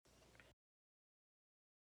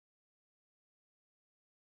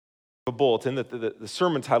the bulletin that the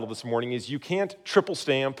sermon title this morning is You Can't Triple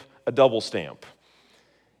Stamp a Double Stamp.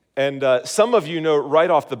 And some of you know right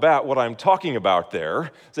off the bat what I'm talking about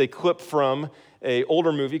there. It's a clip from an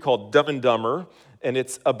older movie called Dumb and Dumber, and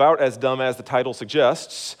it's about as dumb as the title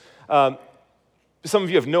suggests. Some of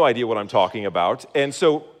you have no idea what I'm talking about, and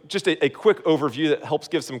so just a quick overview that helps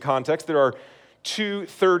give some context. There are two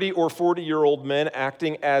 30 or 40-year-old men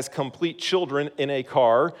acting as complete children in a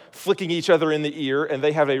car, flicking each other in the ear, and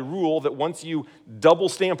they have a rule that once you double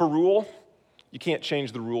stamp a rule, you can't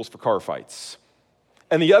change the rules for car fights.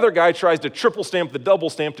 And the other guy tries to triple stamp the double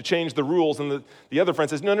stamp to change the rules, and the other friend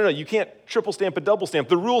says, no, you can't triple stamp a double stamp.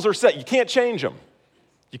 The rules are set. You can't change them.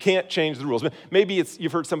 You can't change the rules. Maybe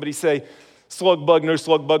you've heard somebody say, slug bug, no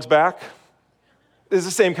slug bugs back. It's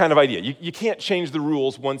the same kind of idea. You can't change the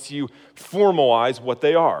rules once you formalize what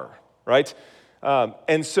they are, right?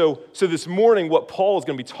 And so this morning, what Paul is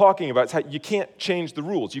going to be talking about is how you can't change the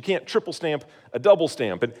rules. You can't triple stamp a double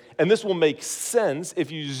stamp. And this will make sense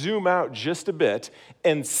if you zoom out just a bit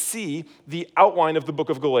and see the outline of the book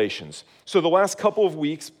of Galatians. So the last couple of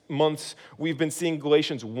weeks, months, we've been seeing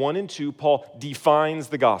Galatians 1 and 2. Paul defines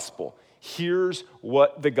the gospel. Here's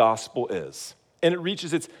what the gospel is. And it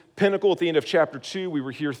reaches its pinnacle at the end of chapter 2. We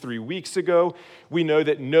were here 3 weeks ago. We know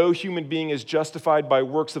that no human being is justified by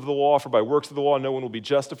works of the law, for by works of the law no one will be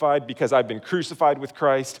justified, because I've been crucified with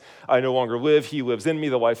Christ. I no longer live, he lives in me.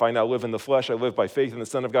 The life I now live in the flesh, I live by faith in the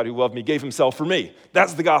Son of God who loved me, gave himself for me.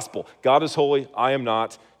 That's the gospel. God is holy, I am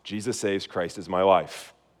not. Jesus saves, Christ is my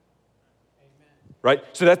life. Amen. Right?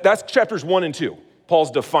 So that's chapters 1 and 2. Paul's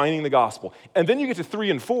defining the gospel. And then you get to 3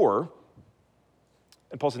 and 4,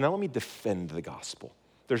 and Paul says, now let me defend the gospel.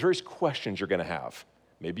 There's various questions you're going to have,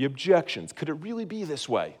 maybe objections. Could it really be this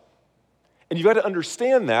way? And you've got to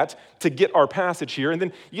understand that to get our passage here. And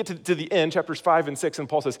then you get to the end, chapters 5 and 6, and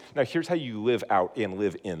Paul says, now here's how you live out and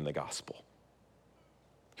live in the gospel.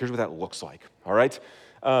 Here's what that looks like, all right?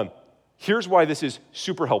 Here's why this is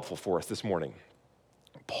super helpful for us this morning.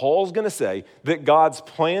 Paul's going to say that God's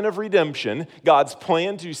plan of redemption, God's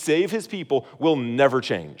plan to save his people will never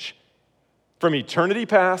change. From eternity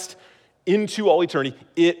past into all eternity,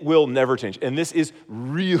 it will never change. And this is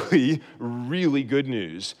really, really good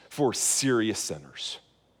news for serious sinners.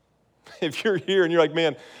 If you're here and you're like,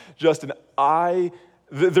 man, Justin,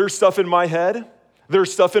 there's stuff in my head,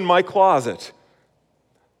 there's stuff in my closet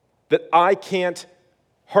that I can't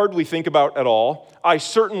hardly think about at all. I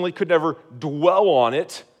certainly could never dwell on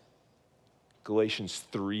it. Galatians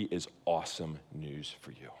 3 is awesome news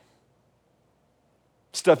for you.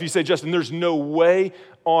 Stuff you say, Justin, there's no way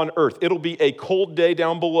on earth. It'll be a cold day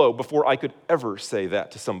down below before I could ever say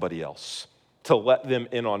that to somebody else, to let them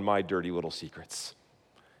in on my dirty little secrets.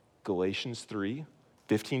 Galatians 3,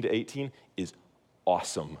 15 to 18 is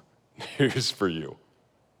awesome news for you.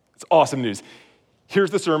 It's awesome news.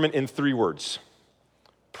 Here's the sermon in 3 words.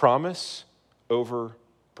 Promise over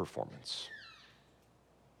performance.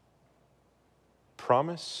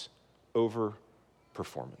 Promise over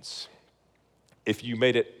performance. If you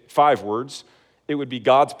made it 5 words, it would be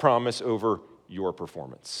God's promise over your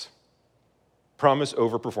performance. Promise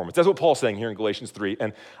over performance. That's what Paul's saying here in Galatians 3,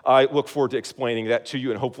 and I look forward to explaining that to you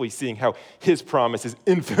and hopefully seeing how his promise is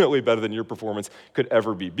infinitely better than your performance could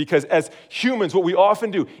ever be. Because as humans, what we often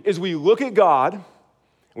do is we look at God,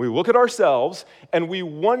 we look at ourselves, and we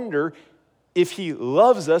wonder if he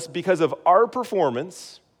loves us because of our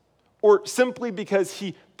performance or simply because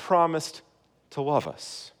he promised to love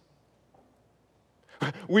us.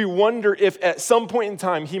 We wonder if at some point in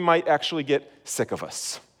time he might actually get sick of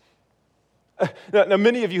us. Now,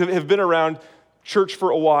 many of you have been around church for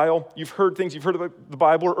a while. You've heard things, you've heard about the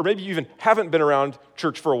Bible, or maybe you even haven't been around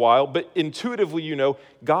church for a while, but intuitively you know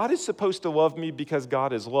God is supposed to love me because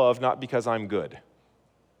God is love, not because I'm good.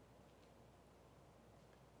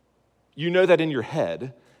 You know that in your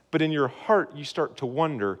head, but in your heart you start to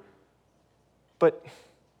wonder, but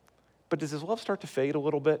does his love start to fade a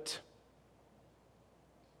little bit?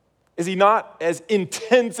 Is he not as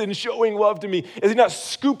intense in showing love to me? Is he not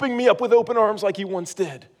scooping me up with open arms like he once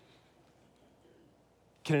did?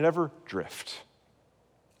 Can it ever drift?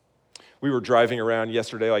 We were driving around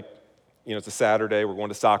yesterday, it's a Saturday, we're going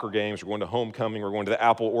to soccer games, we're going to homecoming, we're going to the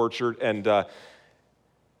apple orchard, and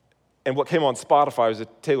what came on Spotify was a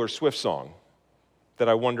Taylor Swift song that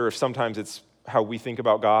I wonder if sometimes it's how we think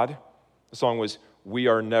about God. The song was, "We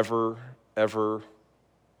are never, ever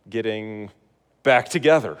getting back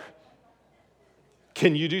together."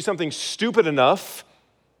 Can you do something stupid enough,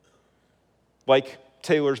 like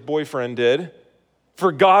Taylor's boyfriend did,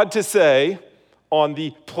 for God to say on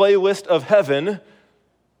the playlist of heaven,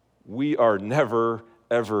 "We are never,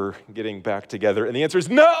 ever getting back together? And the answer is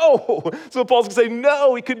no. So Paul's going to say,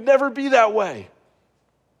 no, it could never be that way.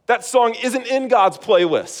 That song isn't in God's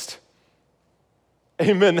playlist.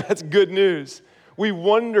 Amen, that's good news. We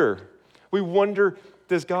wonder,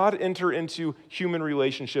 does God enter into human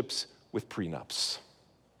relationships with prenups?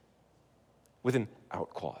 With an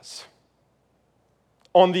out clause?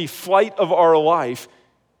 On the flight of our life,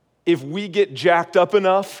 if we get jacked up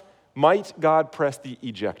enough, might God press the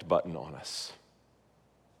eject button on us?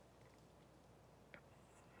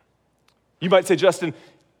 You might say, Justin,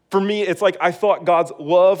 for me, it's like I thought God's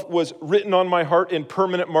love was written on my heart in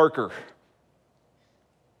permanent marker.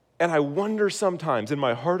 And I wonder sometimes in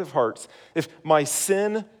my heart of hearts if my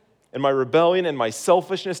sin and my rebellion and my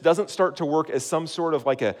selfishness doesn't start to work as some sort of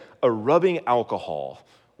like a rubbing alcohol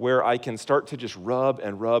where I can start to just rub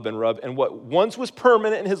and rub and rub. And what once was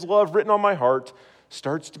permanent in his love written on my heart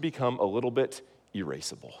starts to become a little bit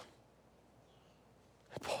erasable.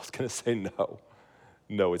 Paul's going to say no.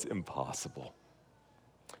 No, it's impossible.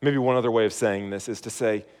 Maybe one other way of saying this is to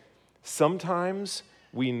say, sometimes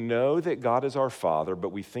we know that God is our Father, but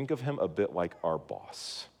we think of him a bit like our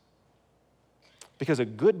boss. Because a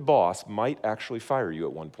good boss might actually fire you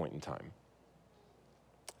at one point in time.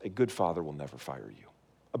 A good father will never fire you.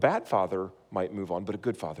 A bad father might move on, but a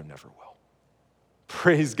good father never will.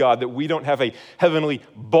 Praise God that we don't have a heavenly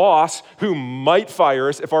boss who might fire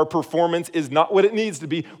us if our performance is not what it needs to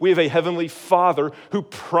be. We have a heavenly Father who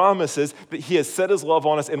promises that he has set his love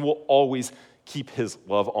on us and will always keep his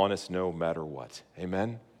love on us no matter what.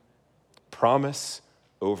 Amen? Promise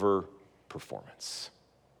over performance.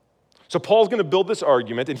 So Paul's going to build this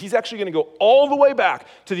argument, and he's actually going to go all the way back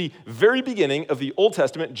to the very beginning of the Old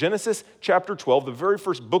Testament, Genesis chapter 12, the very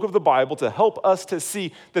first book of the Bible, to help us to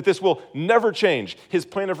see that this will never change. His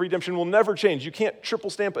plan of redemption will never change. You can't triple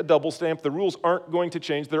stamp a double stamp. The rules aren't going to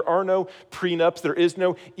change. There are no prenups. There is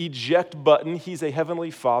no eject button. He's a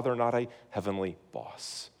heavenly Father, not a heavenly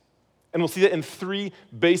boss. And we'll see that in three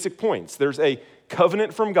basic points. There's a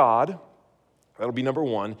covenant from God. That'll be number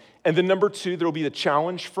one. And then number two, there will be the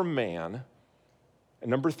challenge from man. And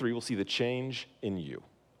number three, we'll see the change in you.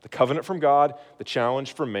 The covenant from God, the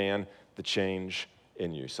challenge from man, the change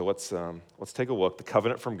in you. So let's take a look. The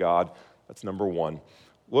covenant from God, that's number one.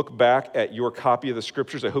 Look back at your copy of the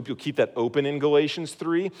scriptures. I hope you'll keep that open in Galatians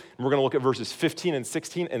 3. And we're going to look at verses 15 and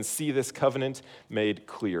 16 and see this covenant made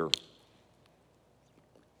clear.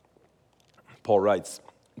 Paul writes,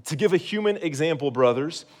 "To give a human example,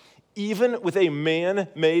 brothers, even with a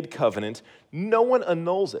man-made covenant, no one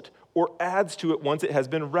annuls it or adds to it once it has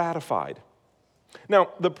been ratified.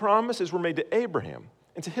 Now, the promises were made to Abraham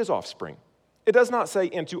and to his offspring. It does not say,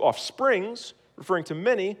 and to offsprings, referring to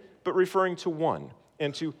many, but referring to one,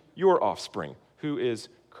 and to your offspring, who is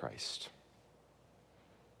Christ."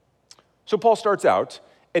 So Paul starts out,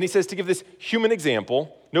 and he says to give this human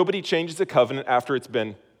example, nobody changes the covenant after it's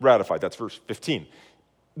been ratified. That's verse 15.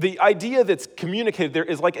 The idea that's communicated there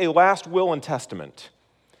is like a last will and testament.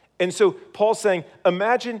 And so Paul's saying,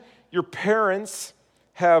 imagine your parents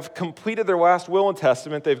have completed their last will and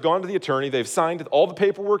testament. They've gone to the attorney. They've signed it. All the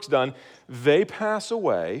paperwork's done. They pass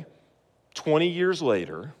away 20 years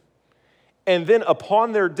later. And then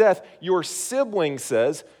upon their death, your sibling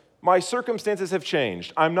says, my circumstances have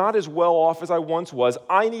changed. I'm not as well off as I once was.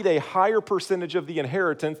 I need a higher percentage of the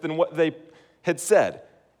inheritance than what they had said.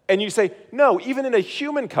 And you say, no, even in a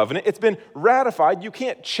human covenant, it's been ratified. You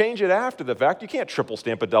can't change it after the fact. You can't triple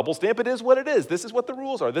stamp a double stamp. It is what it is. This is what the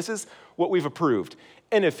rules are. This is what we've approved.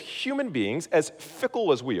 And if human beings, as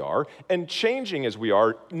fickle as we are and changing as we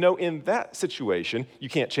are, know in that situation you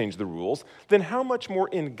can't change the rules, then how much more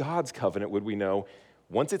in God's covenant would we know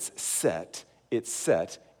once it's set,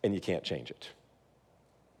 and you can't change it?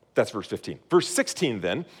 That's verse 15. Verse 16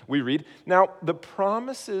 then, we read, now the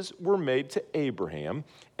promises were made to Abraham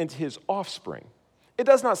and to his offspring. It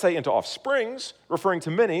does not say into offsprings, referring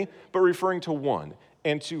to many, but referring to one,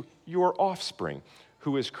 and to your offspring,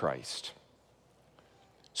 who is Christ.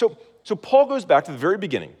 So Paul goes back to the very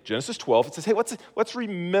beginning, Genesis 12. It says, hey, let's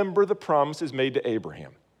remember the promises made to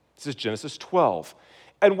Abraham. This is Genesis 12.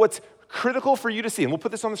 And what's critical for you to see, and we'll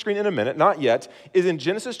put this on the screen in a minute, not yet, is in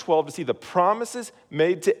Genesis 12 to see the promises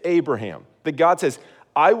made to Abraham. That God says,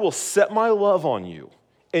 I will set my love on you,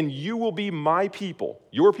 and you will be my people.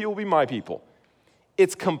 Your people will be my people.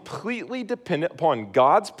 It's completely dependent upon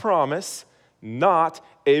God's promise, not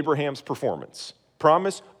Abraham's performance.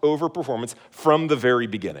 Promise over performance from the very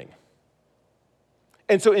beginning.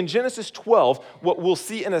 And so in Genesis 12, what we'll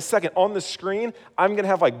see in a second on the screen, I'm going to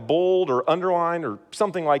have like bold or underline or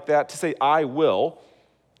something like that to say I will,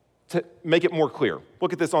 to make it more clear,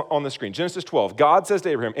 look at this on the screen. Genesis 12, God says to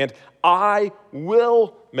Abraham, and I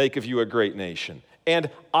will make of you a great nation, and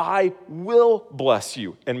I will bless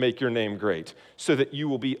you and make your name great, so that you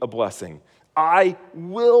will be a blessing. I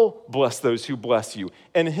will bless those who bless you,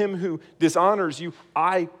 and him who dishonors you,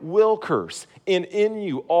 I will curse. And in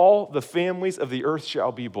you all the families of the earth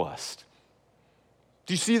shall be blessed.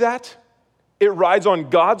 Do you see that? It rides on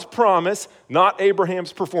God's promise, not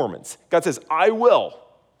Abraham's performance. God says, I will.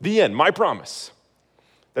 The end, my promise.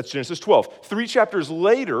 That's Genesis 12. 3 chapters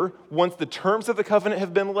later, once the terms of the covenant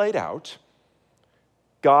have been laid out,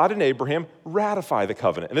 God and Abraham ratify the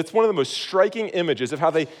covenant. And it's one of the most striking images of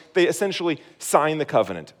how they essentially sign the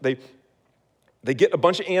covenant. They get a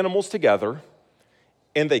bunch of animals together,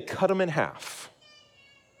 and they cut them in half.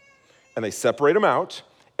 And they separate them out,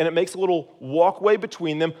 and it makes a little walkway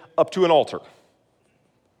between them up to an altar.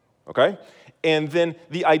 Okay? And then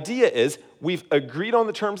the idea is, we've agreed on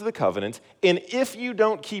the terms of the covenant, and if you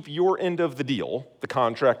don't keep your end of the deal, the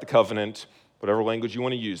contract, the covenant, whatever language you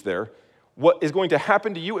want to use there, what is going to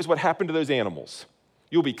happen to you is what happened to those animals.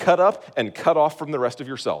 You'll be cut up and cut off from the rest of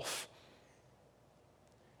yourself.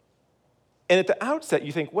 And at the outset,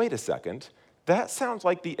 you think, wait a second, that sounds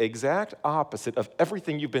like the exact opposite of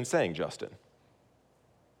everything you've been saying, Justin.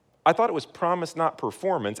 I thought it was promise, not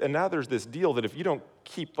performance, and now there's this deal that if you don't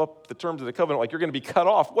keep up the terms of the covenant, like you're going to be cut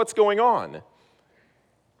off. What's going on?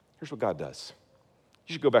 Here's what God does.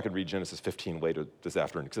 You should go back and read Genesis 15 later this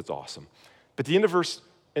afternoon because it's awesome. But the end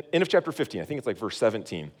of chapter 15, I think it's like verse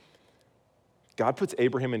 17, God puts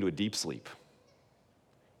Abraham into a deep sleep.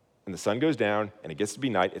 And the sun goes down, and it gets to be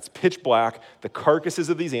night. It's pitch black. The carcasses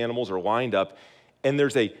of these animals are lined up, and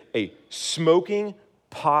there's a smoking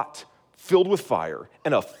pot filled with fire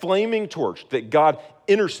and a flaming torch that God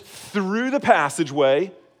enters through the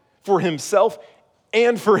passageway for himself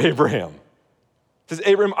and for Abraham. He says,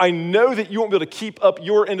 Abraham, I know that you won't be able to keep up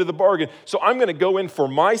your end of the bargain, so I'm going to go in for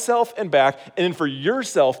myself and back, and then for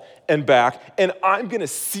yourself and back, and I'm going to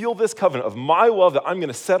seal this covenant of my love that I'm going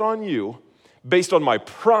to set on you based on my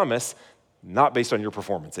promise, not based on your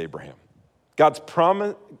performance, Abraham. God's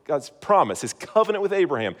promise, his covenant with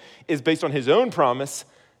Abraham, is based on his own promise,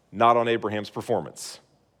 not on Abraham's performance.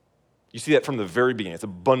 You see that from the very beginning. It's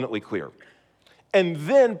abundantly clear. And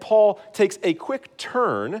then Paul takes a quick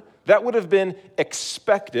turn. That would have been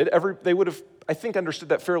expected. They would have, I think, understood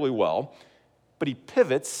that fairly well. But he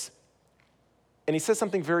pivots, and he says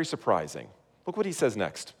something very surprising. Look what he says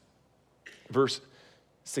next. Verse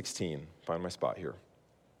 16. Find my spot here.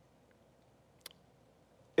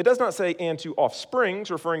 It does not say, and to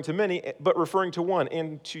offsprings, referring to many, but referring to one,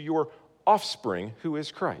 and to your offspring, who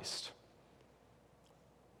is Christ.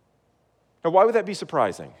 Now, why would that be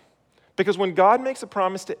surprising? Because when God makes a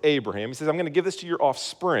promise to Abraham, he says, I'm going to give this to your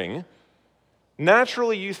offspring,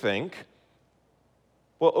 naturally you think,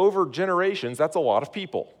 well, over generations, that's a lot of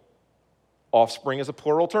people. Offspring is a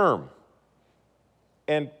plural term.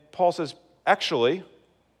 And Paul says, actually,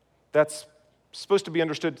 that's supposed to be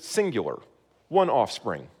understood singular. One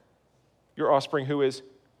offspring. Your offspring who is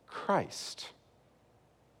Christ.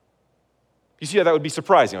 You see how that would be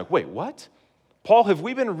surprising? Like, wait, what? Paul, have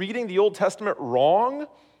we been reading the Old Testament wrong?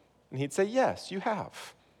 And he'd say, yes, you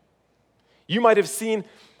have. You might have seen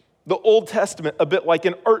the Old Testament a bit like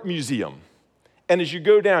an art museum. And as you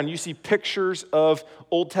go down, you see pictures of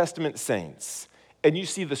Old Testament saints. And you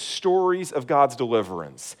see the stories of God's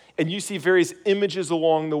deliverance. And you see various images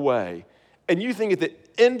along the way. And you think at the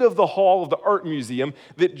end of the hall of the art museum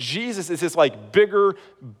that Jesus is this like bigger,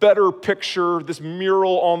 better picture, this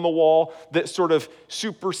mural on the wall that sort of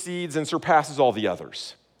supersedes and surpasses all the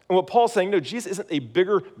others. And what Paul's saying, no, Jesus isn't a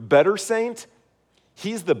bigger, better saint.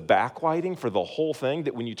 He's the backlighting for the whole thing,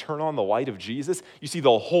 that when you turn on the light of Jesus, you see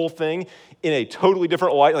the whole thing in a totally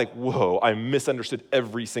different light. Like, whoa, I misunderstood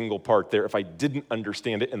every single part there if I didn't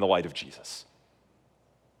understand it in the light of Jesus.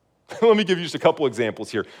 Let me give you just a couple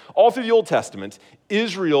examples here. All through the Old Testament,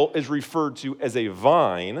 Israel is referred to as a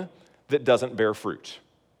vine that doesn't bear fruit.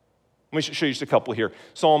 Let me show you just a couple here.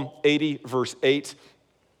 Psalm 80, verse 8,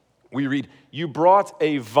 we read, you brought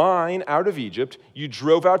a vine out of Egypt, you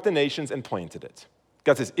drove out the nations and planted it.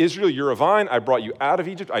 God says, Israel, you're a vine, I brought you out of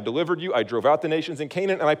Egypt, I delivered you, I drove out the nations in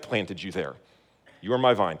Canaan, and I planted you there. You are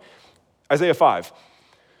my vine. Isaiah 5,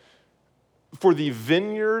 for the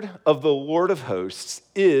vineyard of the Lord of hosts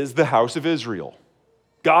is the house of Israel.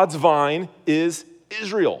 God's vine is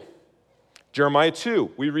Israel. Jeremiah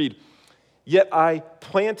 2, we read, yet I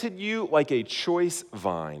planted you like a choice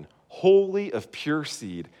vine, wholly of pure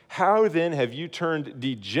seed. How then have you turned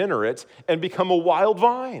degenerate and become a wild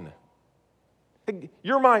vine?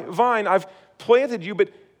 You're my vine, I've planted you, but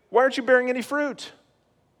why aren't you bearing any fruit?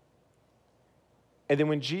 And then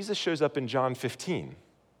when Jesus shows up in John 15,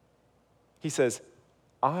 he says,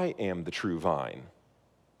 I am the true vine.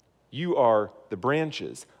 You are the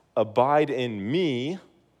branches. Abide in me,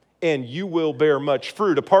 and you will bear much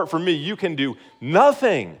fruit. Apart from me, you can do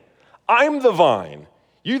nothing. I'm the vine.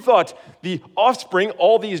 You thought the offspring,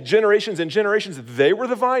 all these generations and generations, they were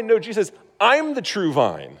the vine? No, Jesus says, I'm the true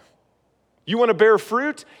vine. You want to bear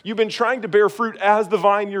fruit? You've been trying to bear fruit as the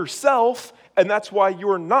vine yourself, and that's why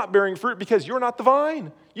you're not bearing fruit, because you're not the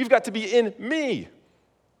vine. You've got to be in me.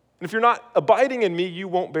 And if you're not abiding in me, you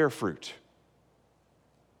won't bear fruit.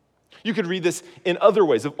 You could read this in other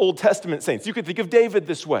ways of Old Testament saints. You could think of David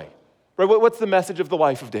this way. Right? What's the message of the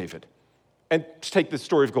life of David? And just take the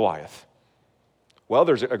story of Goliath. Well,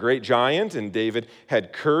 there's a great giant, and David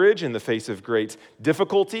had courage in the face of great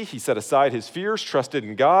difficulty. He set aside his fears, trusted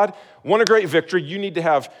in God, won a great victory. You need to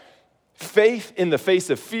have faith in the face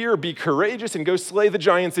of fear, be courageous, and go slay the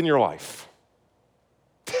giants in your life.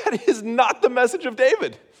 That is not the message of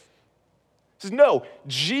David. He says, no,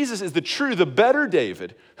 Jesus is the true, the better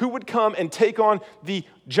David, who would come and take on the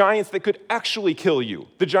giants that could actually kill you,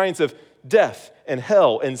 the giants of death and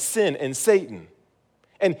hell and sin and Satan.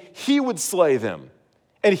 And he would slay them.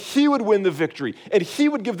 And he would win the victory. And he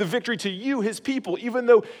would give the victory to you, his people, even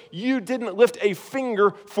though you didn't lift a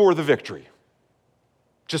finger for the victory.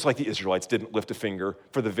 Just like the Israelites didn't lift a finger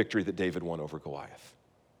for the victory that David won over Goliath.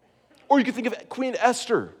 Or you could think of Queen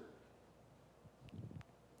Esther.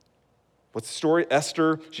 What's the story?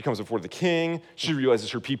 Esther, she comes before the king. She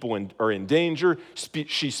realizes her people are in danger.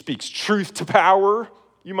 She speaks truth to power,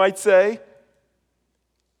 you might say.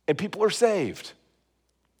 And people are saved.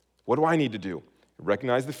 What do I need to do?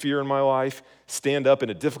 Recognize the fear in my life, stand up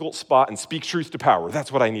in a difficult spot, and speak truth to power.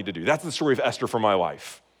 That's what I need to do. That's the story of Esther for my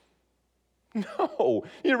life. No, you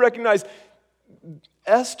need to recognize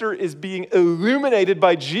Esther is being illuminated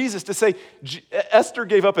by Jesus to say, Esther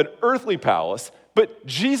gave up an earthly palace, but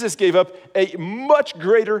Jesus gave up a much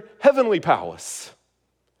greater heavenly palace.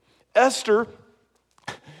 Esther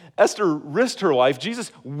risked her life.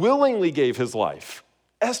 Jesus willingly gave his life.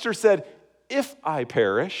 Esther said, if I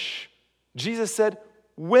perish, Jesus said,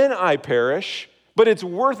 when I perish, but it's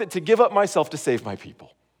worth it to give up myself to save my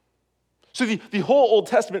people. So the whole Old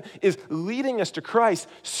Testament is leading us to Christ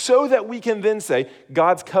so that we can then say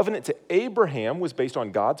God's covenant to Abraham was based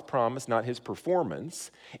on God's promise, not his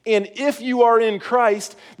performance. And if you are in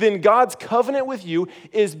Christ, then God's covenant with you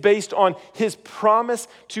is based on his promise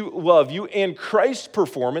to love you and Christ's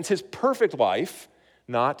performance, his perfect life,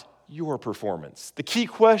 not your performance. The key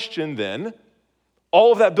question then,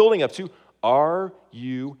 all of that building up to, are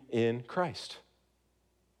you in Christ?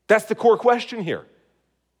 That's the core question here.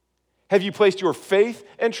 Have you placed your faith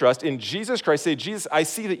and trust in Jesus Christ? Say, Jesus, I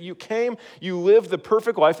see that you came, you lived the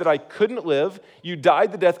perfect life that I couldn't live, you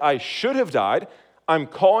died the death I should have died. I'm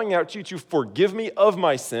calling out to you to forgive me of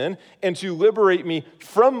my sin and to liberate me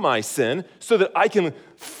from my sin so that I can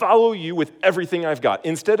follow you with everything I've got.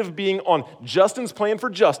 Instead of being on Justin's plan for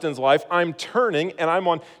Justin's life, I'm turning and I'm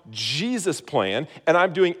on Jesus' plan and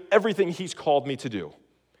I'm doing everything he's called me to do.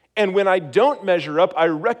 And when I don't measure up, I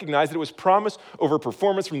recognize that it was promise over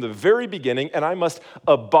performance from the very beginning, and I must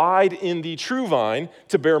abide in the true vine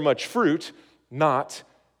to bear much fruit, not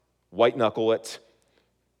white knuckle it,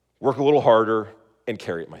 work a little harder, and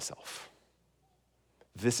carry it myself.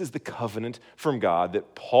 This is the covenant from God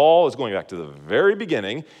that Paul is going back to the very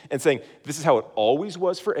beginning and saying, this is how it always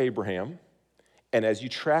was for Abraham. And as you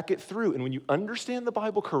track it through, and when you understand the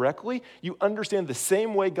Bible correctly, you understand the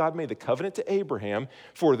same way God made the covenant to Abraham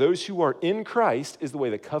for those who are in Christ is the way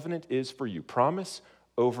the covenant is for you. Promise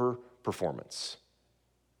over performance.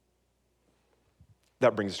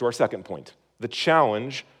 That brings us to our second point, the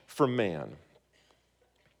challenge from man.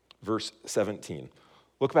 Verse 17.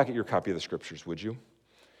 Look back at your copy of the scriptures, would you?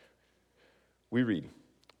 We read,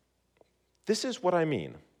 this is what I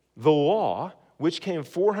mean. The law, which came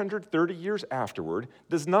 430 years afterward,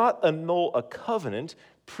 does not annul a covenant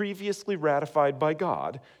previously ratified by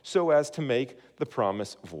God so as to make the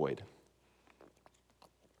promise void.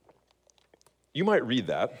 You might read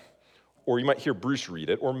that, or you might hear Bruce read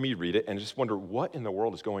it, or me read it, and just wonder, what in the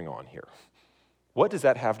world is going on here? What does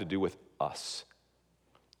that have to do with us?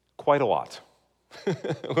 Quite a lot.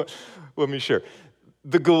 Let me share.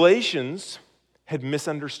 The Galatians had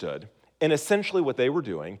misunderstood, and essentially what they were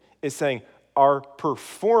doing is saying, our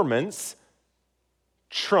performance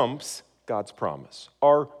trumps God's promise.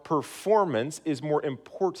 Our performance is more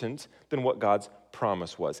important than what God's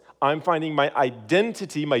promise was. I'm finding my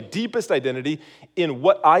identity, my deepest identity, in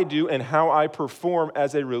what I do and how I perform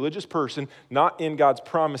as a religious person, not in God's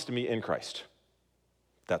promise to me in Christ.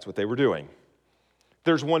 That's what they were doing.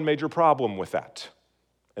 There's one major problem with that.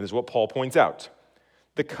 And this is what Paul points out.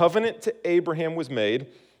 The covenant to Abraham was made.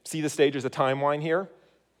 See the stage as a timeline here?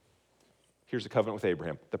 Here's the covenant with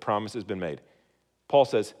Abraham. The promise has been made. Paul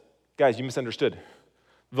says, guys, you misunderstood.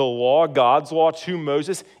 The law, God's law to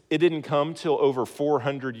Moses, it didn't come till over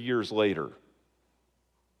 400 years later.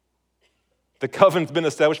 The covenant's been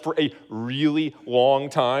established for a really long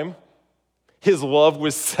time. His love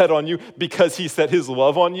was set on you because he set his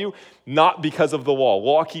love on you, not because of the law.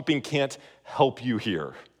 Law keeping can't help you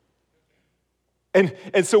here. And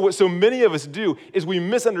so what so many of us do is we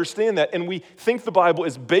misunderstand that, and we think the Bible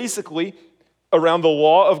is basically around the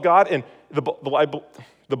law of God, and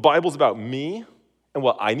the Bible's about me and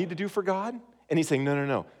what I need to do for God. And he's saying,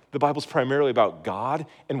 no. The Bible's primarily about God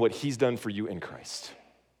and what he's done for you in Christ.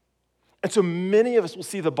 And so many of us will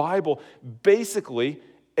see the Bible basically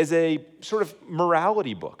as a sort of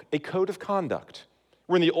morality book, a code of conduct.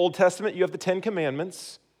 Where in the Old Testament, you have the 10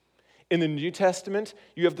 Commandments. In the New Testament,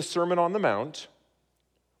 you have the Sermon on the Mount,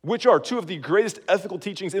 which are two of the greatest ethical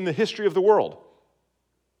teachings in the history of the world.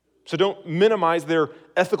 So don't minimize their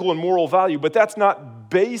ethical and moral value, but that's not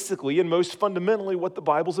basically and most fundamentally what the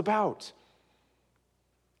Bible's about.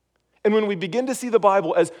 And when we begin to see the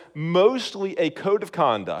Bible as mostly a code of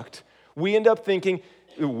conduct, we end up thinking,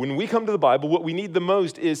 when we come to the Bible, what we need the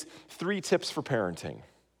most is 3 tips for parenting,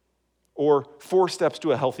 or 4 steps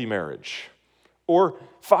to a healthy marriage, or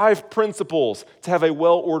 5 principles to have a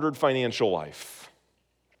well-ordered financial life.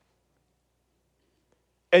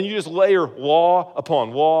 And you just layer law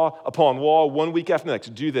upon law upon law, one week after the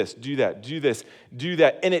next. Do this, do that, do this, do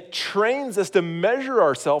that. And it trains us to measure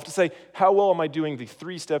ourselves to say, how well am I doing the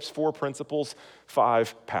 3 steps, 4 principles,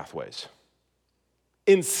 5 pathways?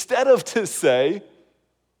 Instead of to say,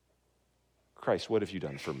 Christ, what have you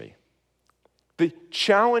done for me? The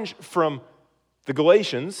challenge from the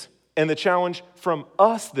Galatians and the challenge from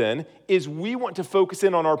us then is we want to focus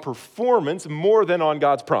in on our performance more than on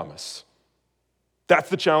God's promise. That's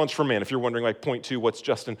the challenge for man. If you're wondering, like, point 2, what's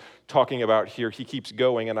Justin talking about here? He keeps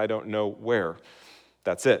going and I don't know where.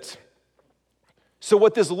 That's it. So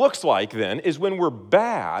what this looks like then is when we're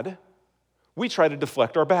bad, we try to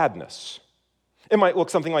deflect our badness. It might look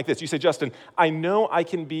something like this. You say, Justin, I know I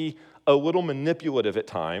can be a little manipulative at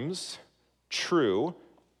times, true,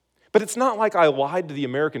 but it's not like I lied to the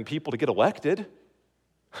American people to get elected.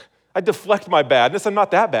 I deflect my badness. I'm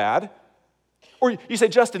not that bad. Or you say,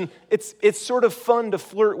 Justin, it's sort of fun to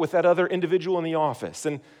flirt with that other individual in the office.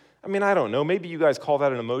 And I mean, I don't know. Maybe you guys call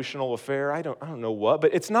that an emotional affair. I don't know what,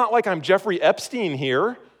 but it's not like I'm Jeffrey Epstein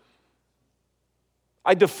here.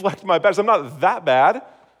 I deflect my badness. I'm not that bad.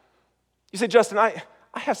 You say, Justin, I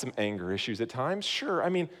have some anger issues at times. Sure, I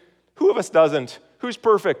mean, who of us doesn't? Who's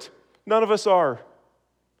perfect? None of us are.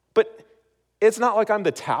 But it's not like I'm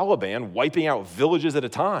the Taliban wiping out villages at a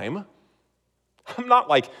time. I'm not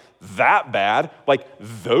like that bad, like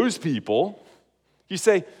those people. You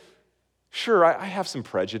say, sure, I have some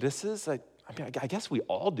prejudices. I guess we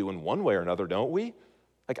all do in one way or another, don't we?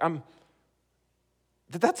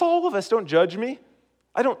 That's all of us. Don't judge me.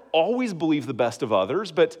 I don't always believe the best of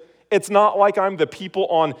others, but it's not like I'm the people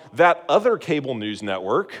on that other cable news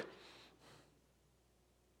network.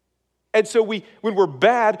 And so when we're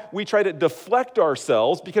bad, we try to deflect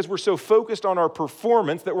ourselves because we're so focused on our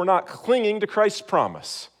performance that we're not clinging to Christ's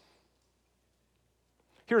promise.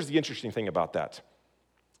 Here's the interesting thing about that.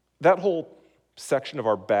 That whole section of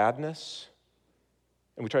our badness,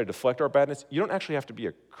 and we try to deflect our badness, you don't actually have to be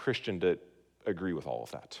a Christian to agree with all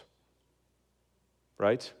of that.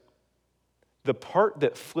 Right? The part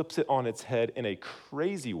that flips it on its head in a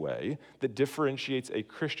crazy way that differentiates a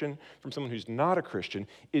Christian from someone who's not a Christian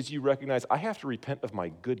is you recognize I have to repent of my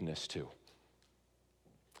goodness too.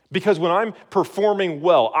 Because when I'm performing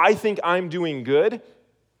well, I think I'm doing good,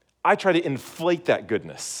 I try to inflate that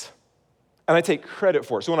goodness. And I take credit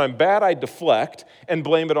for it. So when I'm bad, I deflect and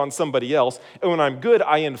blame it on somebody else. And when I'm good,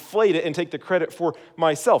 I inflate it and take the credit for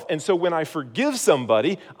myself. And so when I forgive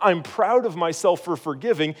somebody, I'm proud of myself for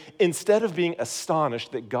forgiving instead of being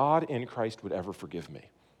astonished that God in Christ would ever forgive me.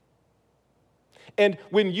 And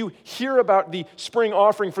when you hear about the spring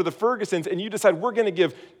offering for the Fergusons and you decide we're going to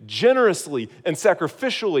give generously and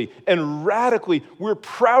sacrificially and radically, we're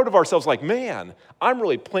proud of ourselves like, man, I'm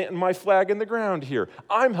really planting my flag in the ground here.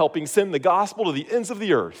 I'm helping send the gospel to the ends of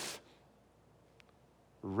the earth.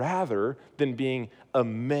 Rather than being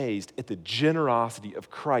amazed at the generosity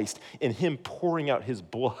of Christ and him pouring out his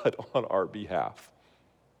blood on our behalf.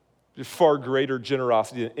 Far greater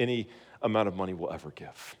generosity than any amount of money we'll ever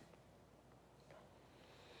give.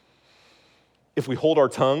 If we hold our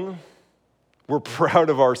tongue, we're proud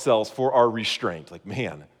of ourselves for our restraint. Like,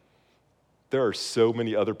 man, There are so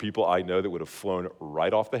many other people I know that would have flown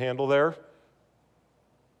right off the handle there.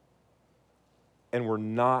 And we're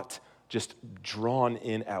not just drawn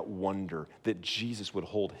in at wonder that Jesus would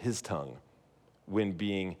hold his tongue when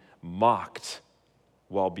being mocked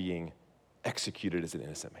while being executed as an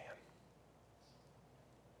innocent man.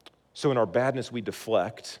 So in our badness, we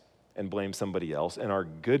deflect and blame somebody else. In our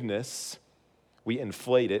goodness, we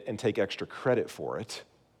inflate it and take extra credit for it.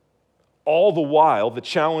 All the while, the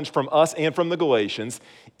challenge from us and from the Galatians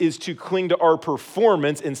is to cling to our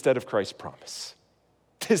performance instead of Christ's promise.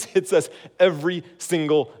 This hits us every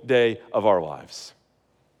single day of our lives.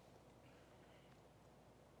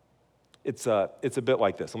 It's a bit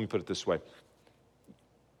like this. Let me put it this way.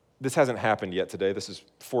 This hasn't happened yet today. This is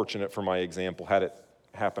fortunate for my example. Had it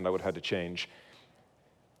happened, I would have had to change.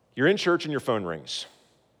 You're in church and your phone rings.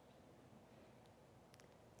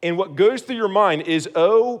 And what goes through your mind is,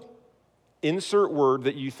 oh, insert word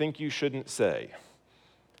that you think you shouldn't say.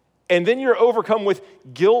 And then you're overcome with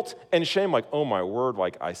guilt and shame, like, oh my word,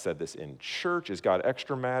 like I said this in church. Is God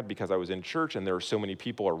extra mad because I was in church and there are so many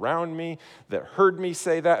people around me that heard me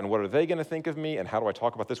say that, and what are they going to think of me, and how do I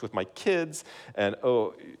talk about this with my kids? And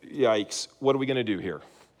oh, yikes, what are we going to do here?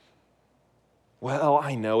 Well,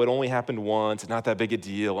 I know it only happened once. It's not that big a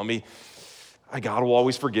deal. God will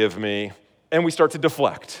always forgive me. And we start to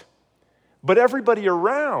deflect. But everybody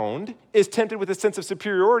around is tempted with a sense of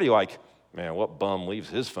superiority, like, man, what bum leaves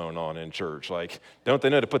his phone on in church? Like, don't they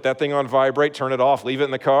know to put that thing on vibrate, turn it off, leave it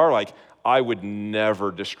in the car? Like, I would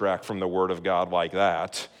never distract from the word of God like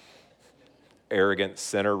that. Arrogant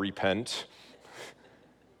sinner, repent.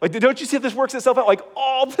 Like, don't you see how this works itself out? Like,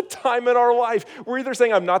 all the time in our life, we're either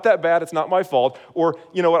saying, I'm not that bad, it's not my fault, or,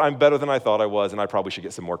 you know what, I'm better than I thought I was, and I probably should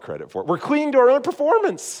get some more credit for it. We're clinging to our own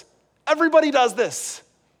performance. Everybody does this.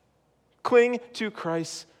 Cling to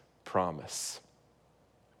Christ's promise.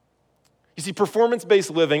 You see, performance-based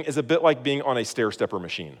living is a bit like being on a stair-stepper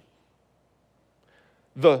machine.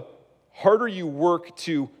 The harder you work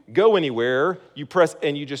to go anywhere, you press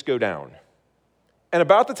and you just go down. And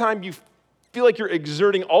about the time you feel like you're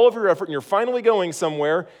exerting all of your effort and you're finally going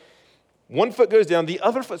somewhere, one foot goes down, the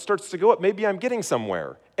other foot starts to go up. Maybe I'm getting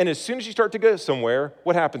somewhere. And as soon as you start to go somewhere,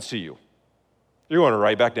 what happens to you? You're going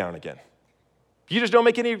right back down again. You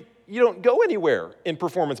don't go anywhere in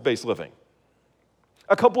performance-based living.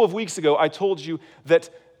 A couple of weeks ago, I told you that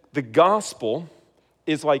the gospel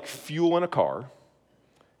is like fuel in a car,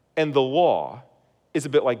 and the law is a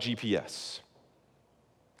bit like GPS.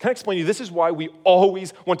 Can I explain to you? This is why we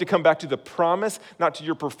always want to come back to the promise, not to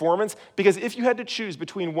your performance, because if you had to choose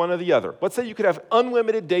between one or the other, let's say you could have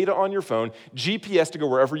unlimited data on your phone, GPS to go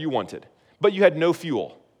wherever you wanted, but you had no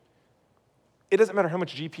fuel. It doesn't matter how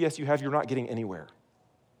much GPS you have, you're not getting anywhere.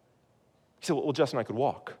 You say, well, Justin, I could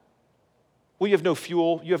walk. Well, you have no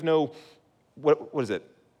fuel, you have no, what is it,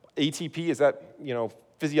 ATP, is that,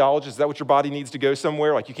 physiologist, is that what your body needs to go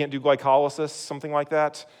somewhere? Like you can't do glycolysis, something like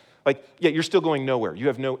that? Like, yeah, you're still going nowhere. You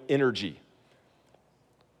have no energy.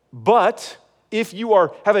 But if you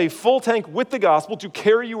have a full tank with the gospel to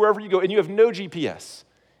carry you wherever you go and you have no GPS,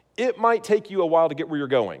 it might take you a while to get where you're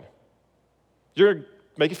going. You're going to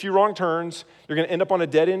make a few wrong turns. You're going to end up on a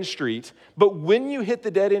dead-end street. But when you hit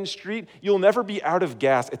the dead-end street, you'll never be out of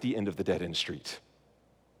gas at the end of the dead-end street.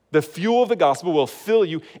 The fuel of the gospel will fill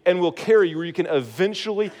you and will carry you where you can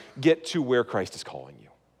eventually get to where Christ is calling you.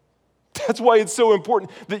 That's why it's so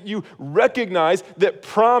important that you recognize that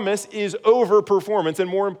promise is over performance and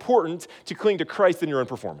more important to cling to Christ than your own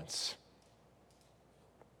performance.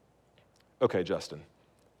 Okay, Justin,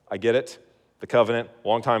 I get it. The covenant,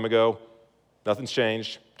 long time ago, nothing's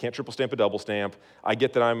changed. Can't triple stamp a double stamp. I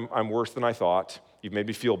get that I'm worse than I thought. You've made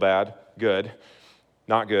me feel bad. Good.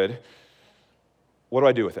 Not good. What do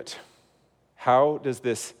I do with it? How does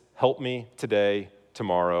this help me today,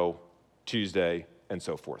 tomorrow, Tuesday, and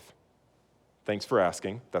so forth? Thanks for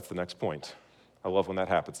asking. That's the next point. I love when that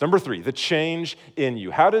happens. Number 3, the change in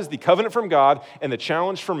you. How does the covenant from God and the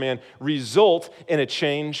challenge from man result in a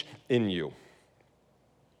change in you?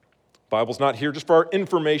 Bible's not here just for our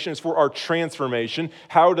information, it's for our transformation.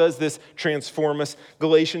 How does this transform us?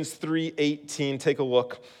 Galatians 3:18, take a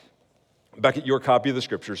look back at your copy of the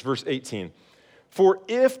scriptures, verse 18. For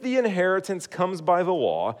if the inheritance comes by the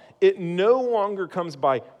law, it no longer comes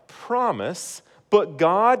by promise, but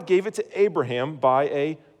God gave it to Abraham by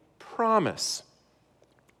a promise.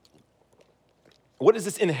 What is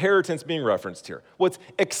this inheritance being referenced here? Well, it's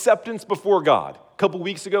acceptance before God. A couple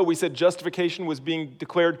weeks ago, we said justification was being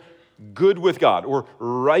declared good with God or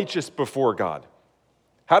righteous before God.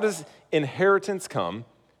 How does inheritance come?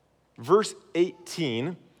 Verse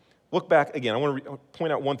 18, look back again. I want to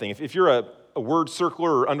point out one thing. If you're a word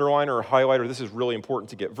circler or underliner or highlighter, this is really important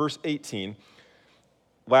to get. Verse 18,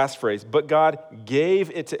 last phrase, but God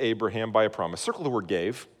gave it to Abraham by a promise. Circle the word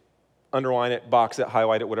gave, underline it, box it,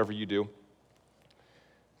 highlight it, whatever you do.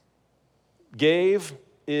 Gave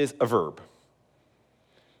is a verb.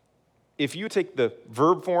 If you take the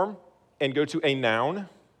verb form and go to a noun,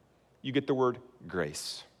 you get the word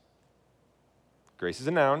grace. Grace is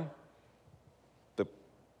a noun.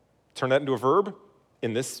 Turn that into a verb.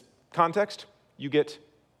 In this context, you get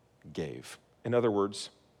gave. In other words,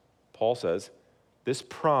 Paul says, this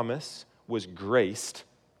promise was graced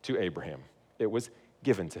to Abraham. It was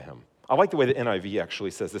given to him. I like the way the NIV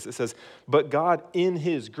actually says this. It says, but God in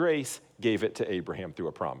his grace gave it to Abraham through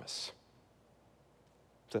a promise.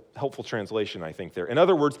 It's a helpful translation, I think, there. In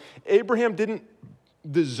other words, Abraham didn't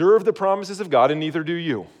deserve the promises of God, and neither do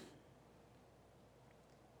you.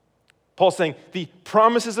 Paul's saying the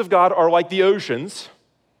promises of God are like the oceans,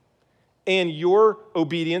 and your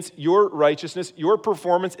obedience, your righteousness, your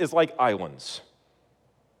performance is like islands.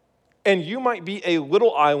 And you might be a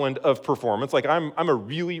little island of performance, like I'm a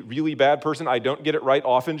really, really bad person. I don't get it right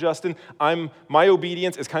often, Justin. My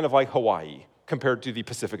obedience is kind of like Hawaii compared to the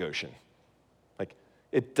Pacific Ocean. Like,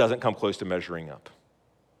 it doesn't come close to measuring up.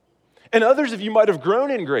 And others of you might have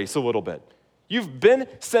grown in grace a little bit. You've been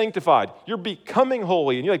sanctified. You're becoming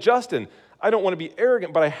holy. And you're like, Justin, I don't want to be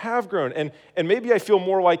arrogant, but I have grown. And maybe I feel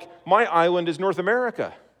more like my island is North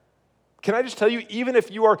America. Can I just tell you, even if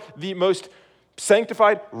you are the most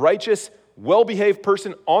sanctified, righteous, well-behaved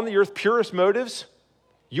person on the earth, purest motives,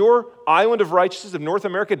 your island of righteousness of North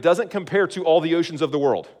America doesn't compare to all the oceans of the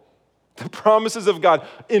world. The promises of God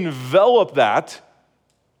envelop that.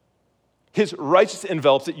 His righteousness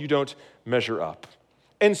envelops it. You don't measure up.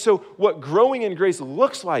 And so what growing in grace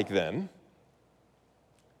looks like then,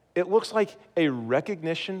 it looks like a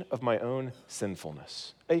recognition of my own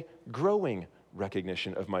sinfulness, a growing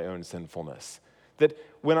recognition of my own sinfulness. That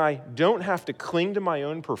when I don't have to cling to my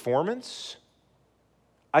own performance,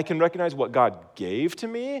 I can recognize what God gave to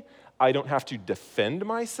me. I don't have to defend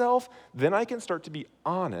myself. Then I can start to be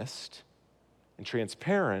honest and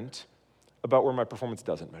transparent about where my performance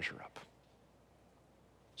doesn't measure up.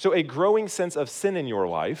 So a growing sense of sin in your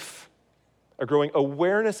life, a growing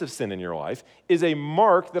awareness of sin in your life, is a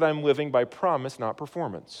mark that I'm living by promise, not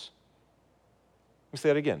performance. Let me say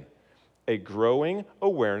that again. A growing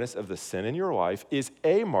awareness of the sin in your life is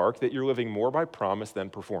a mark that you're living more by promise than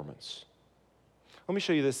performance. Let me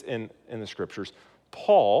show you this in the scriptures.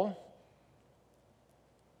 Paul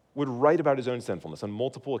would write about his own sinfulness on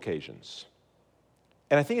multiple occasions.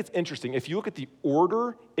 And I think it's interesting. If you look at the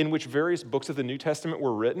order in which various books of the New Testament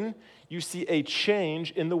were written, you see a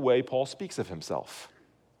change in the way Paul speaks of himself.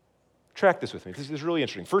 Track this with me. This is really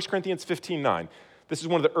interesting. 1 Corinthians 15:9. This is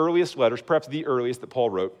one of the earliest letters, perhaps the earliest that Paul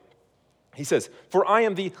wrote. He says, for I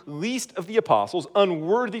am the least of the apostles,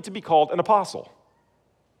 unworthy to be called an apostle.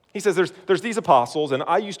 He says there's these apostles, and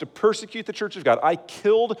I used to persecute the church of God. I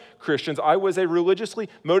killed Christians. I was a religiously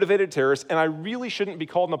motivated terrorist, and I really shouldn't be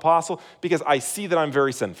called an apostle because I see that I'm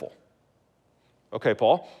very sinful. Okay,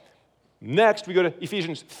 Paul. Next, we go to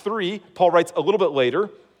Ephesians 3. Paul writes a little bit later.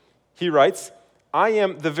 He writes, I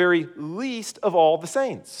am the very least of all the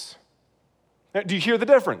saints. Now, do you hear the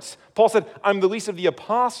difference? Paul said, I'm the least of the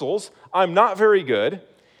apostles. I'm not very good.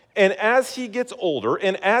 And as he gets older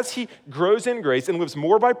and as he grows in grace and lives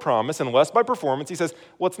more by promise and less by performance, he says,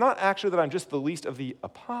 well, it's not actually that I'm just the least of the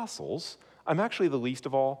apostles. I'm actually the least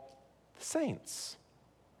of all the saints.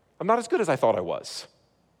 I'm not as good as I thought I was.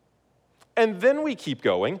 And then we keep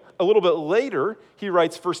going. A little bit later, he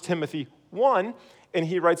writes 1 Timothy 1, and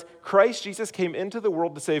he writes, Christ Jesus came into the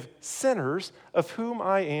world to save sinners, of whom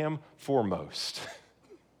I am foremost.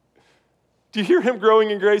 Do you hear him growing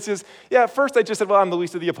in grace? Yeah, at first I just said, well, I'm the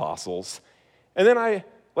least of the apostles. And then I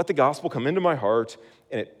let the gospel come into my heart,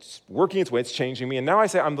 and it's working its way, it's changing me. And now I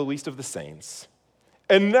say I'm the least of the saints.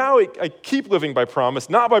 And now I keep living by promise,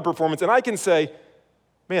 not by performance. And I can say,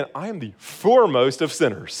 man, I am the foremost of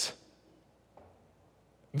sinners.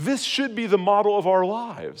 This should be the model of our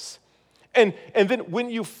lives. And then when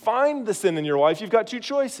you find the sin in your life, you've got two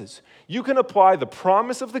choices. You can apply the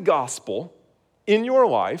promise of the gospel in your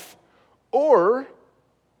life, or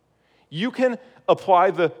you can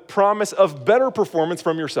apply the promise of better performance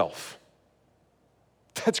from yourself.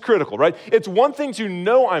 That's critical, right? It's one thing to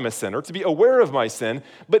know I'm a sinner, to be aware of my sin,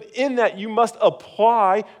 but in that you must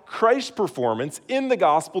apply Christ's performance in the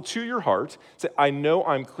gospel to your heart. Say, I know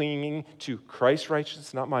I'm clinging to Christ's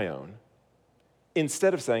righteousness, not my own.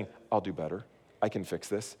 Instead of saying, I'll do better, I can fix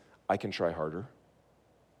this, I can try harder.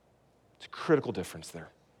 It's a critical difference there.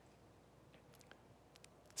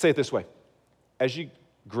 Say it this way. As you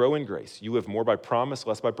Grow in grace. You live more by promise,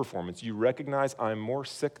 less by performance. You recognize I'm more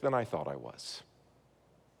sick than I thought I was.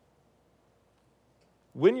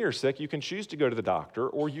 When you're sick, you can choose to go to the doctor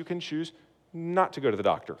or you can choose not to go to the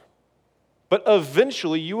doctor. But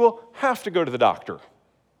eventually, you will have to go to the doctor,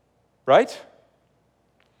 right?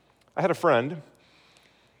 I had a friend.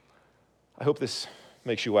 I hope this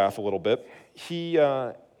makes you laugh a little bit. He,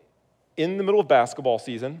 in the middle of basketball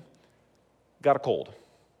season, got a cold.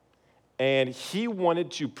 And he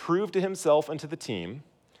wanted to prove to himself and to the team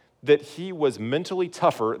that he was mentally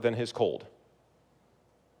tougher than his cold.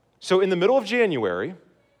 So in the middle of January,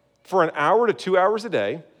 for an hour to 2 hours a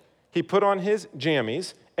day, he put on his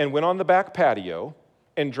jammies and went on the back patio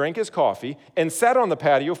and drank his coffee and sat on the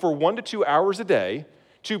patio for 1 to 2 hours a day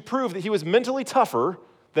to prove that he was mentally tougher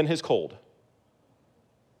than his cold.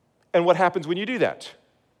 And what happens when you do that?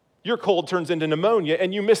 Your cold turns into pneumonia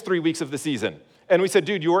and you miss 3 weeks of the season. And we said,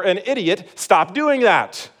 dude, you're an idiot. Stop doing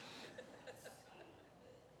that.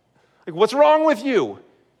 Like, what's wrong with you?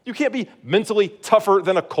 You can't be mentally tougher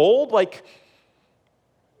than a cold. Like,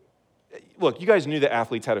 look, you guys knew that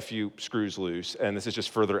athletes had a few screws loose, and this is just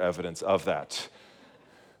further evidence of that.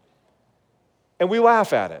 And we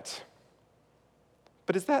laugh at it.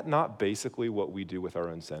 But is that not basically what we do with our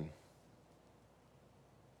own sin?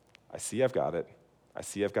 I see I've got it. I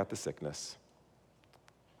see I've got the sickness.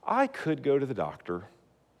 I could go to the doctor.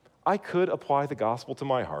 I could apply the gospel to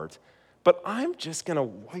my heart, but I'm just going to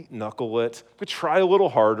white knuckle it. I'm going to try a little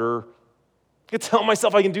harder. I can tell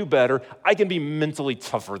myself I can do better. I can be mentally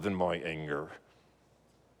tougher than my anger.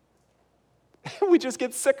 We just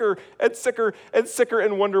get sicker and sicker and sicker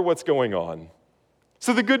and wonder what's going on.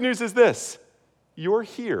 So the good news is this. You're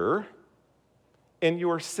here, and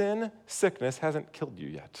your sin sickness hasn't killed you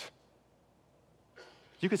yet.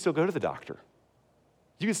 You can still go to the doctor.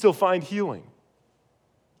 You can still find healing.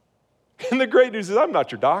 And the great news is I'm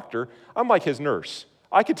not your doctor. I'm like his nurse.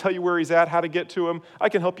 I can tell you where he's at, how to get to him. I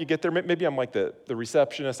can help you get there. Maybe I'm like the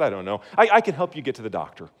receptionist. I don't know. I can help you get to the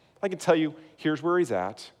doctor. I can tell you, here's where he's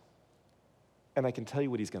at, and I can tell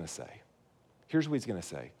you what he's going to say. Here's what he's going to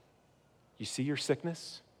say. You see your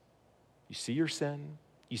sickness? You see your sin?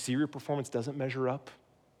 You see your performance doesn't measure up?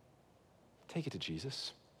 Take it to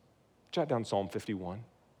Jesus. Jot down Psalm 51.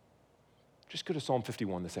 Just go to Psalm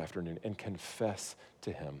 51 this afternoon and confess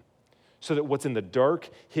to him so that what's in the dark,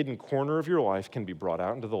 hidden corner of your life can be brought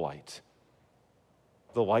out into the light.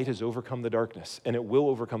 The light has overcome the darkness, and it will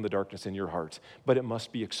overcome the darkness in your heart, but it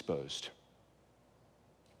must be exposed.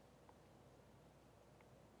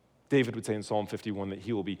 David would say in Psalm 51 that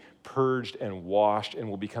he will be purged and washed and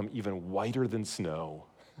will become even whiter than snow.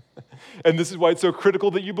 And this is why it's so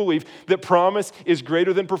critical that you believe that promise is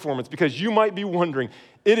greater than performance, because you might be wondering,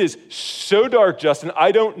 it is so dark, Justin,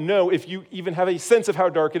 I don't know if you even have a sense of how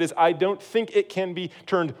dark it is. I don't think it can be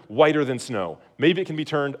turned whiter than snow. Maybe it can be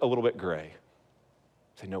turned a little bit gray.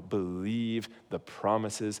 Say, no, believe the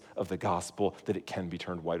promises of the gospel that it can be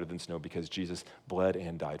turned whiter than snow because Jesus bled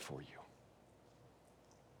and died for you.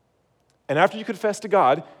 And after you confess to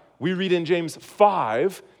God, we read in James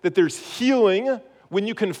 5 that there's healing when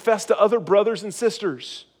you confess to other brothers and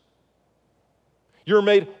sisters. You're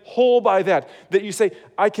made whole by that you say,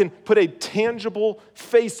 I can put a tangible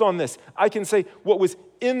face on this. I can say what was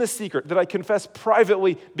in the secret that I confess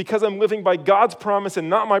privately because I'm living by God's promise and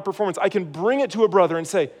not my performance. I can bring it to a brother and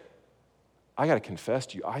say, I got to confess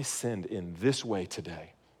to you, I sinned in this way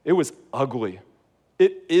today. It was ugly.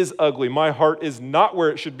 It is ugly. My heart is not where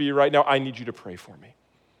it should be right now. I need you to pray for me.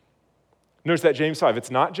 Notice that James 5, it's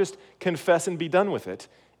not just confess and be done with it.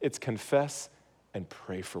 It's confess and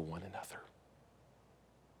pray for one another.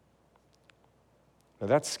 Now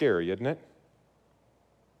that's scary, isn't it?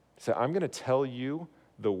 So I'm going to tell you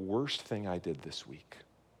the worst thing I did this week.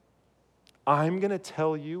 I'm going to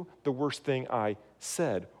tell you the worst thing I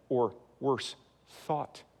said or worse,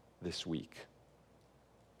 thought this week.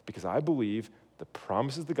 Because I believe the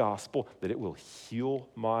promise of the gospel that it will heal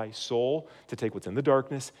my soul to take what's in the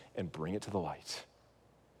darkness and bring it to the light.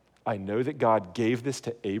 I know that God gave this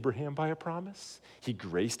to Abraham by a promise. He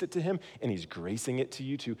graced it to him, and he's gracing it to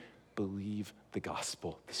you to believe the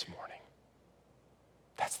gospel this morning.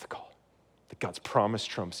 That's the call. That God's promise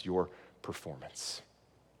trumps your performance.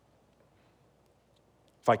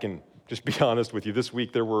 If I can just be honest with you, this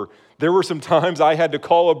week there were some times I had to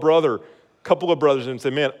call a couple of brothers and say,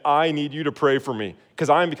 man, I need you to pray for me because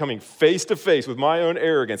I'm becoming face to face with my own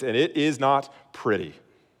arrogance, and it is not pretty.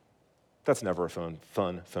 That's never a fun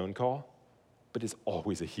phone call, but it's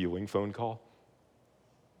always a healing phone call.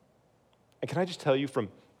 And can I just tell you from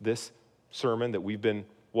this sermon that we've been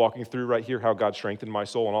walking through right here how God strengthened my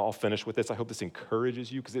soul, and I'll finish with this. I hope this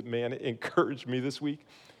encourages you because it encouraged me this week.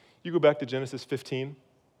 You go back to Genesis 15.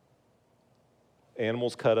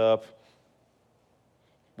 Animals cut up,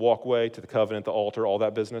 walkway to the covenant, the altar, all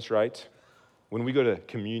that business, right? When we go to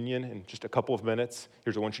communion in just a couple of minutes,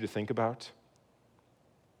 here's what I want you to think about.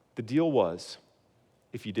 The deal was,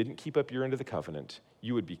 if you didn't keep up your end of the covenant,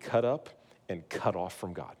 you would be cut up and cut off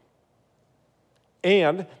from God.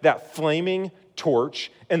 And that flaming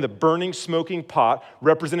torch and the burning, smoking pot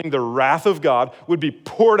representing the wrath of God would be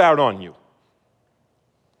poured out on you.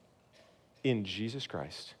 In Jesus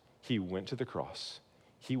Christ, he went to the cross.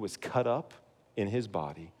 He was cut up in his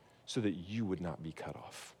body so that you would not be cut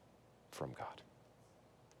off from God.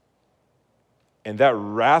 And that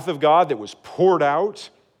wrath of God that was poured out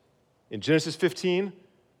in Genesis 15,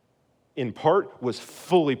 in part, was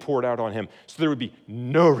fully poured out on him. So there would be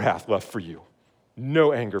no wrath left for you,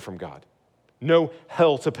 no anger from God, no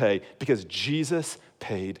hell to pay, because Jesus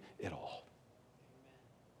paid it all.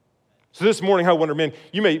 So this morning, I wonder, man,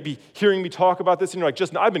 you may be hearing me talk about this, and you're like,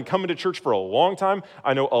 Justin, I've been coming to church for a long time.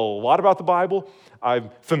 I know a lot about the Bible. I'm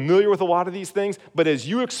familiar with a lot of these things. But as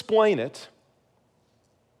you explain it,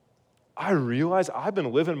 I realize I've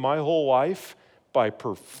been living my whole life by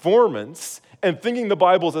performance and thinking the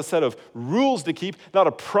Bible is a set of rules to keep, not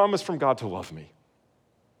a promise from God to love me.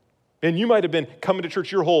 And you might have been coming to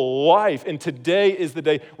church your whole life, and today is the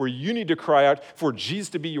day where you need to cry out for Jesus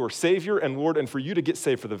to be your Savior and Lord and for you to get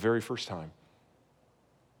saved for the very first time.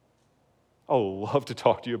 I'll love to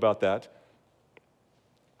talk to you about that.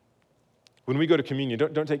 When we go to communion,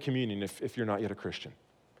 don't take communion if you're not yet a Christian.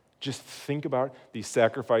 Just think about the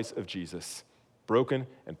sacrifice of Jesus, broken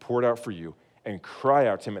and poured out for you, and cry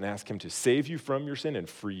out to him and ask him to save you from your sin and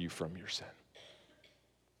free you from your sin.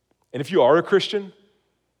 And if you are a Christian,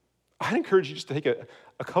 I'd encourage you just to take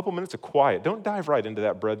a couple minutes of quiet. Don't dive right into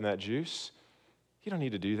that bread and that juice. You don't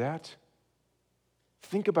need to do that.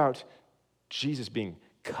 Think about Jesus being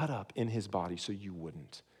cut up in his body so you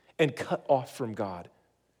wouldn't, and cut off from God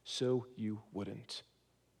so you wouldn't.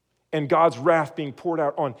 And God's wrath being poured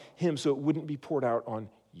out on him so it wouldn't be poured out on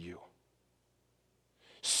you.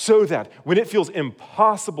 So that when it feels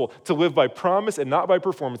impossible to live by promise and not by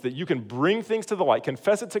performance, that you can bring things to the light,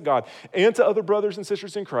 confess it to God and to other brothers and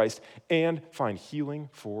sisters in Christ, and find healing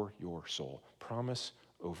for your soul. Promise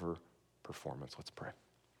over performance. Let's pray.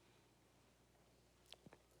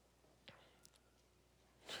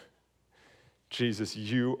 Jesus,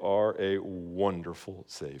 you are a wonderful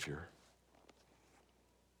Savior.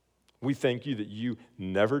 We thank you that you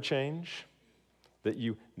never change, that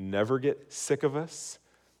you never get sick of us,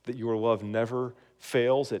 that your love never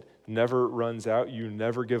fails, it never runs out, you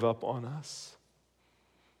never give up on us.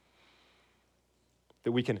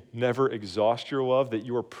 That we can never exhaust your love, that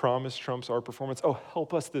your promise trumps our performance. Oh,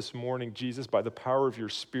 help us this morning, Jesus, by the power of your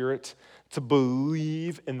Spirit, to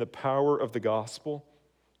believe in the power of the gospel.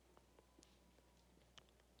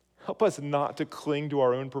 Help us not to cling to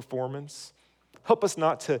our own performance. Help us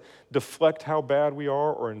not to deflect how bad we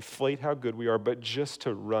are or inflate how good we are, but just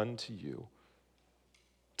to run to you,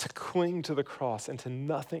 to cling to the cross and to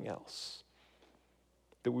nothing else,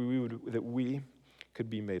 that we could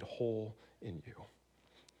be made whole in you.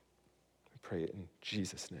 We pray it in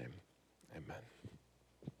Jesus' name. Amen.